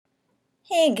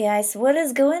Hey guys, what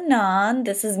is going on?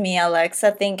 This is me,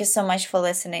 Alexa. Thank you so much for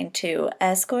listening to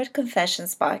Escort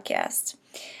Confessions podcast.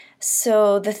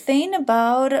 So, the thing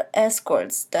about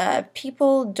escorts that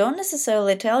people don't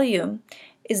necessarily tell you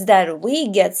is that we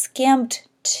get scammed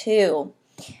too.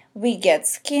 We get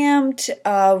scammed,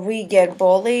 we get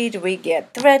bullied, we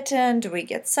get threatened, we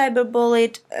get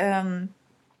cyberbullied.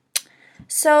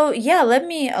 So, let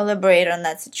me elaborate on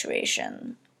that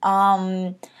situation.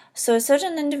 So, a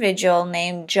certain individual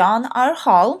named John R.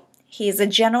 Hall, he is a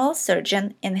general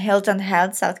surgeon in Hilton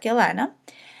Head, South Carolina,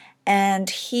 and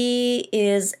he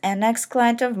is an ex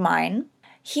client of mine.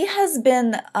 He has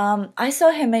been, I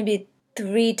saw him maybe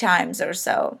 3 times or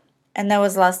so, and that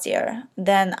was last year.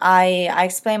 Then I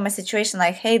explained my situation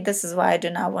like, hey, this is why I do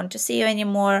not want to see you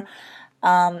anymore.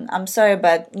 I'm sorry,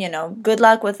 but good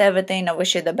luck with everything. I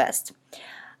wish you the best.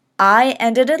 I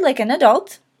ended it like an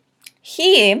adult.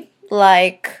 He,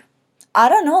 I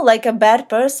don't know, like a bad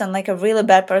person, like a really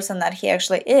bad person that he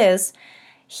actually is,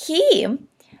 he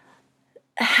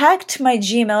hacked my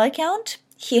Gmail account.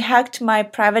 He hacked my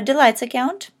Private Delights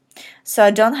account. So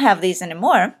I don't have these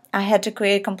anymore. I had to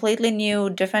create a completely new,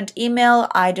 different email.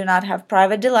 I do not have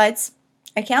Private Delights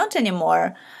account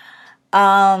anymore.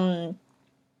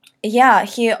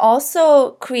 He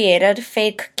also created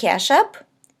fake Cash App,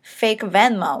 fake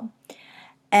Venmo,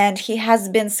 and he has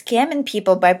been scamming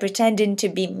people by pretending to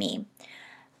be me.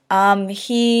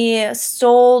 He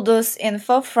stole this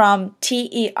info from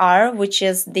TER, which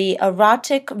is the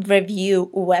Erotic Review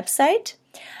website,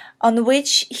 on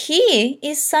which he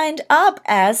is signed up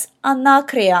as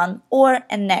Anacreon or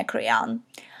Anacreon.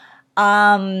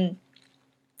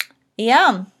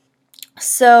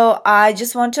 So I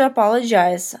just want to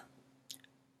apologize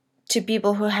to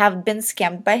people who have been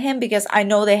scammed by him because I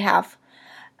know they have.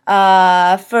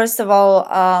 First of all,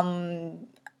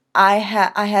 I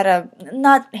had a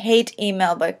not hate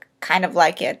email, but kind of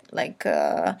like it.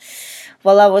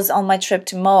 While I was on my trip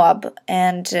to Moab,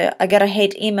 and I got a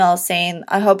hate email saying,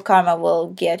 "I hope karma will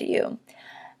get you."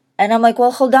 And I'm like,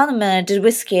 well, hold on a minute. Did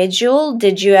we schedule?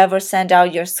 Did you ever send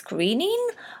out your screening?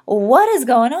 What is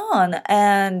going on?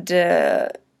 And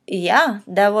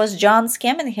that was John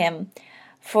scamming him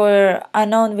for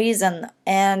unknown reason.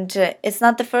 And it's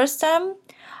not the first time.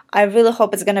 I really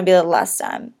hope it's gonna be the last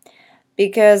time,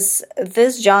 because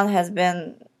this John has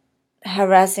been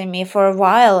harassing me for a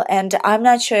while, and I'm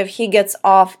not sure if he gets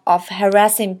off of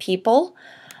harassing people,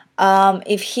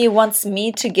 if he wants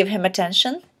me to give him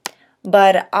attention.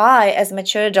 But I, as a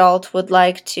mature adult, would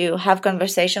like to have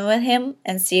conversation with him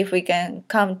and see if we can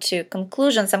come to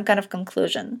some kind of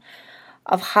conclusion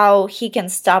of how he can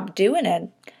stop doing it.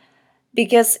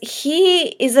 Because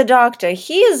he is a doctor,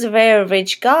 he is a very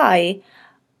rich guy,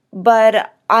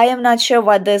 but I am not sure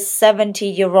why this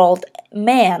 70-year-old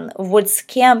man would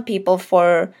scam people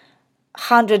for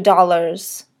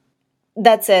 $100.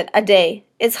 That's it, a day.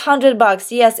 It's $100.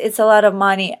 Yes, it's a lot of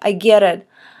money. I get it.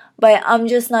 But I'm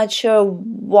just not sure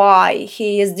why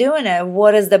he is doing it.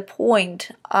 What is the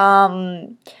point?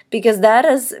 Because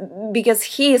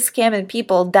he is scamming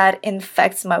people. That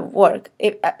affects my work.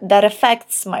 That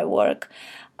affects my work.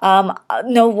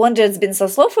 No wonder it's been so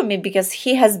slow for me, because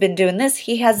he has been doing this.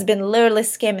 He has been literally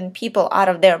scamming people out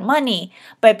of their money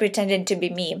by pretending to be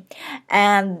me.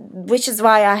 And which is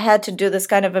why I had to do this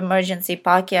kind of emergency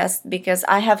podcast, because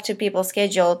I have 2 people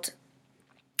scheduled.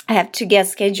 I have to get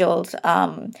scheduled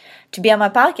to be on my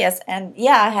podcast. And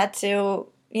I had to,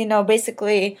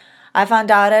 basically, I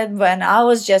found out it when I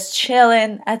was just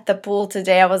chilling at the pool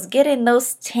today. I was getting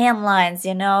those tan lines,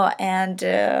 and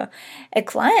a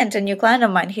new client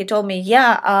of mine, he told me,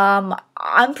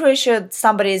 I'm pretty sure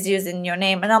somebody is using your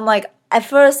name. And I'm like, at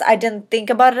first, I didn't think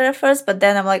about it at first, but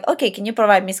then I'm like, okay, can you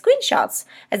provide me screenshots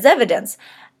as evidence?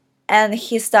 And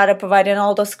he started providing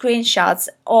all those screenshots,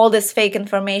 all this fake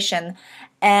information.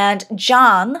 And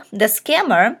John, the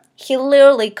scammer, he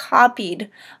literally copied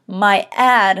my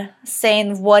ad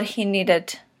saying what he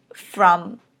needed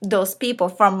from those people,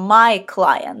 from my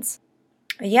clients.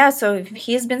 So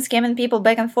he's been scamming people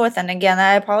back and forth. And again,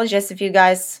 I apologize if you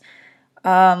guys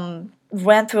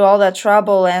went through all that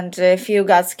trouble and if you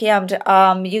got scammed.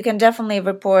 You can definitely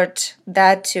report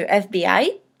that to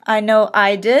FBI. I know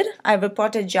I did. I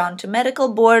reported John to medical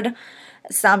board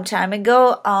some time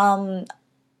ago.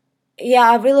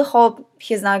 I really hope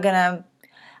he's not gonna.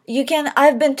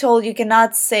 I've been told you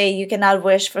cannot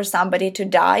wish for somebody to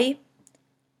die,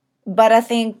 but I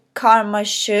think karma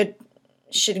should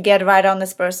get right on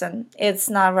this person. It's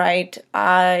not right.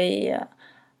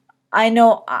 I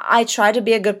know I try to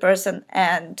be a good person,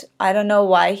 and I don't know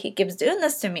why he keeps doing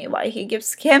this to me, why he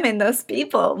keeps scamming those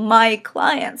people, my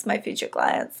clients, my future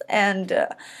clients. And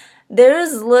There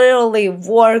is literally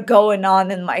war going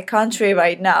on in my country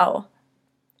right now,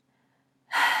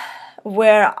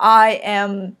 where I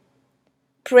am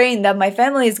praying that my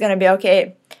family is gonna be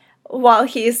okay. While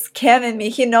he's scamming me,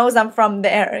 he knows I'm from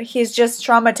there. He's just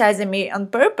traumatizing me on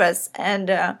purpose,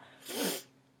 and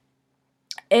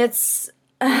it's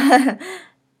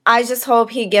I just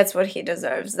hope he gets what he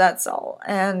deserves. That's all.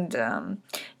 And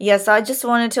yes, I just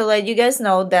wanted to let you guys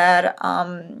know that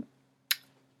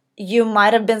you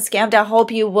might have been scammed. I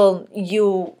hope you won't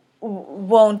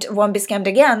be scammed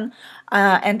again.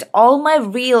 And all my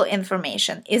real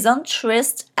information is on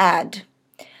Trist Ad.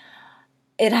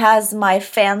 It has my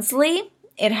Fansly.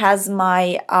 It has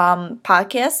my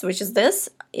podcast, which is this.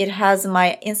 It has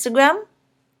my Instagram.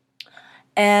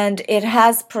 And it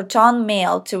has Proton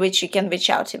Mail, to which you can reach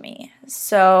out to me.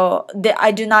 So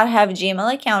I do not have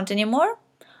Gmail account anymore.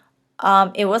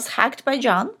 It was hacked by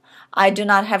John. I do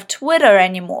not have Twitter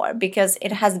anymore because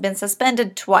it has been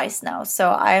suspended twice now.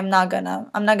 So I'm not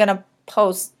gonna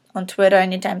post on Twitter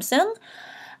anytime soon.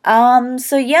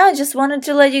 So yeah, I just wanted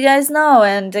to let you guys know.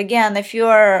 And again, if you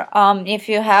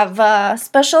have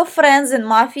special friends in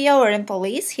mafia or in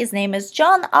police, his name is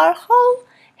John R. Hall,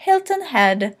 Hilton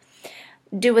Head.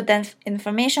 Do with that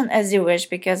information as you wish,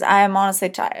 because I am honestly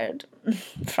tired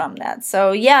from that.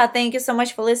 So yeah, thank you so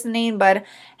much for listening. But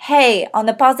hey, on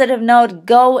a positive note,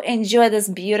 go enjoy this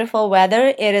beautiful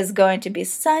weather. It is going to be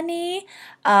sunny.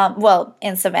 Well,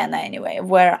 in Savannah anyway,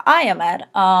 where I am at.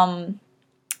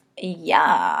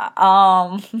 Yeah.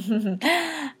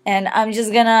 And I'm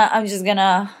just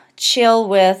gonna chill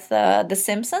with The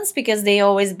Simpsons because they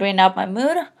always bring up my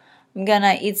mood. I'm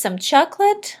gonna eat some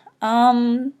chocolate.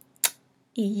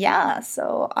 Yeah,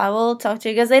 so I will talk to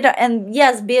you guys later. And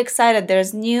yes, be excited.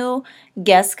 There's new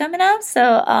guests coming up.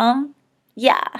 So yeah.